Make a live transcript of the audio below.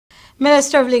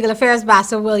Minister of Legal Affairs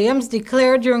Bassel Williams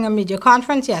declared during a media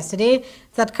conference yesterday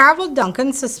that Carvil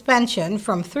Duncan's suspension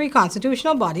from 3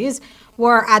 constitutional bodies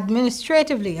were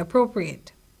administratively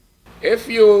appropriate. If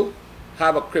you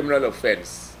have a criminal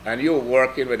offense and you're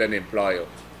working with an employer,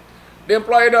 the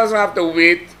employer doesn't have to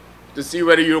wait to see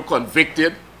whether you're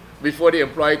convicted before the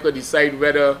employer could decide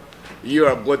whether you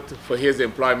are good for his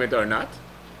employment or not.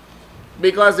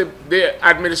 Because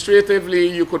administratively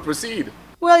you could proceed.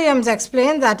 Williams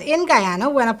explained that in Guyana,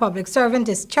 when a public servant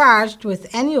is charged with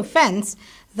any offense,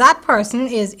 that person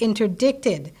is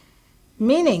interdicted,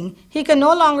 meaning he can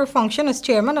no longer function as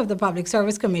chairman of the Public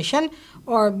Service Commission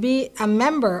or be a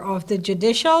member of the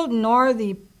Judicial nor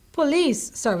the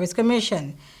Police Service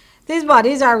Commission. These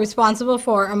bodies are responsible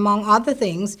for, among other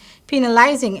things,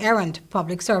 penalizing errant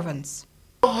public servants.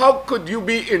 How could you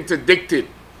be interdicted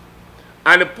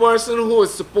and the person who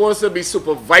is supposed to be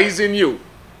supervising you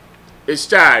is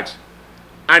charged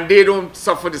and they don't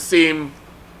suffer the same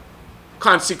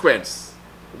consequence?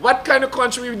 What kind of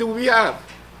country do we have?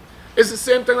 It's the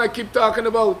same thing I keep talking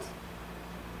about.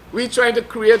 We're trying to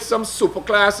create some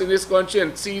superclass in this country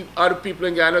and see other people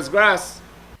in Guyana's grass.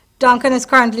 Duncan is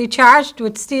currently charged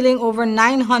with stealing over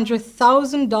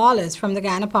 $900,000 from the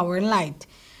Guyana Power and Light.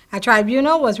 A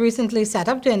tribunal was recently set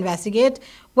up to investigate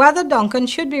whether Duncan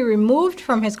should be removed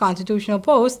from his constitutional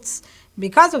posts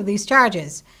because of these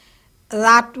charges.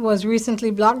 That was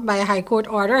recently blocked by a High Court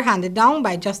order handed down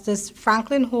by Justice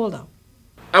Franklin Holder.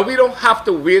 And we don't have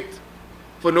to wait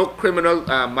for no criminal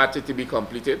matter to be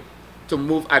completed to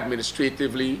move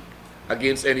administratively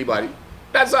against anybody.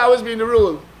 That's always been the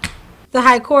rule. The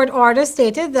High Court order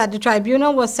stated that the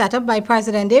tribunal was set up by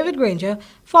President David Granger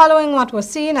following what was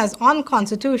seen as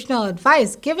unconstitutional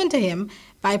advice given to him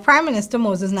by Prime Minister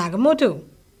Moses Nagamutu.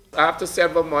 After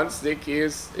several months, the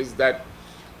case is that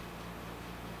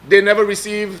they never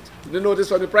received the notice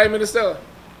from the Prime Minister.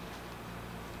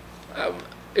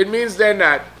 It means then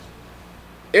that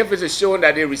if it is shown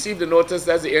that they received the notice,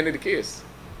 that's the end of the case.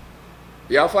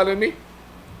 Y'all following me?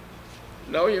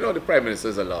 No, you know the Prime Minister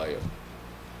is a lawyer.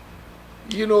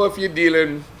 You know if you're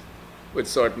dealing with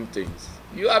certain things,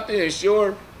 you have to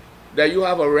ensure that you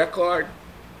have a record.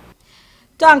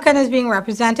 Duncan is being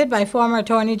represented by former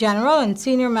Attorney General and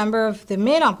senior member of the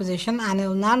main opposition,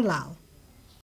 Anil Nandlal.